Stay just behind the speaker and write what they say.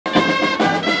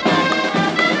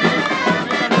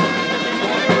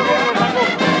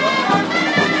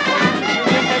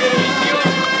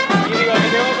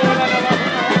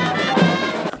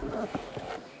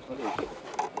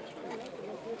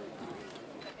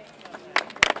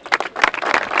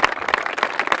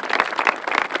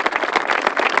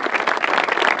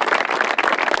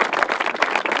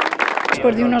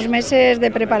después de unos meses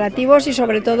de preparativos y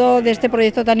sobre todo de este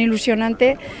proyecto tan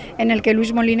ilusionante en el que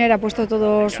Luis Moliner ha puesto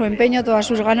todo su empeño, todas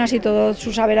sus ganas y todo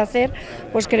su saber hacer,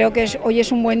 pues creo que hoy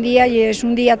es un buen día y es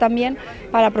un día también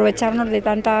para aprovecharnos de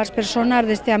tantas personas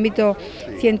de este ámbito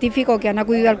científico que han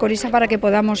acudido a Alcorisa para que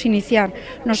podamos iniciar,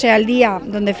 no sea el día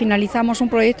donde finalizamos un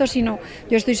proyecto, sino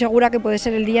yo estoy segura que puede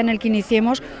ser el día en el que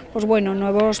iniciemos pues bueno,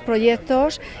 nuevos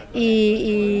proyectos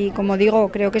y como digo,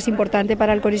 creo que es importante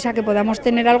para Alcorisa que podamos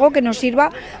tener algo que nos sirva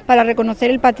para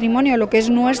reconocer el patrimonio, lo que es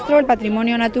nuestro, el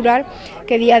patrimonio natural,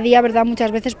 que día a día, verdad,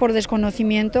 muchas veces por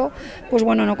desconocimiento, pues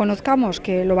bueno, no conozcamos,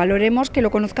 que lo valoremos, que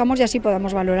lo conozcamos y así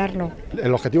podamos valorarlo.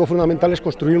 El objetivo fundamental es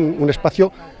construir un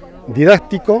espacio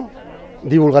didáctico,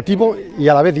 divulgativo y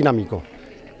a la vez dinámico.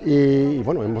 Y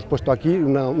bueno, hemos puesto aquí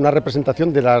una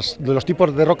representación de los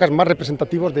tipos de rocas más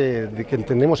representativos de que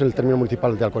entendemos en el término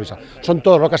municipal de Alcorisa. Son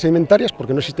todas rocas sedimentarias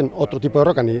porque no existen otro tipo de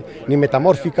roca, ni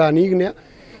metamórfica ni ígnea,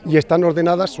 y están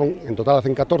ordenadas, en total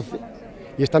hacen 14,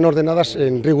 y están ordenadas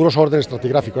en riguroso orden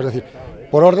estratigráfico, es decir,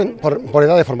 por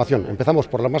edad de formación. Empezamos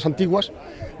por las más antiguas,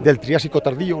 del Triásico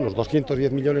tardío, unos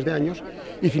 210 millones de años,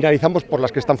 y finalizamos por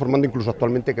las que están formando incluso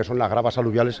actualmente, que son las gravas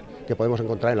aluviales que podemos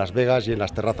encontrar en las vegas y en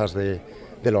las terrazas de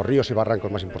los ríos y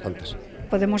barrancos más importantes.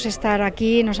 Podemos estar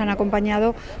aquí, nos han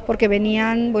acompañado porque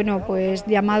venían, bueno, pues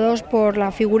llamados por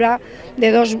la figura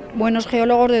de dos buenos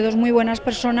geólogos, de dos muy buenas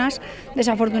personas.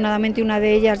 Desafortunadamente una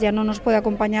de ellas ya no nos puede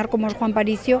acompañar, como es Juan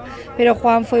Paricvio, pero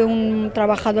Juan fue un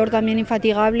trabajador también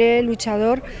infatigable,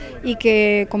 luchador, y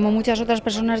que como muchas otras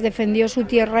personas defendió su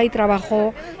tierra y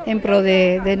trabajó en pro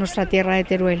de nuestra tierra de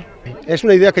Teruel. Es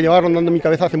una idea que llevaba rondando en mi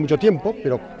cabeza hace mucho tiempo,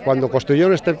 pero cuando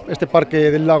construyeron este parque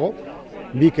del lago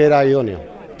vi que era idóneo.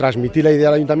 Transmití la idea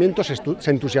al ayuntamiento, se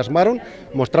entusiasmaron,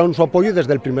 mostraron su apoyo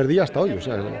desde el primer día hasta hoy. O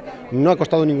sea, no ha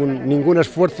costado ningún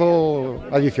esfuerzo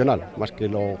adicional, más que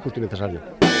lo justo y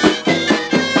necesario.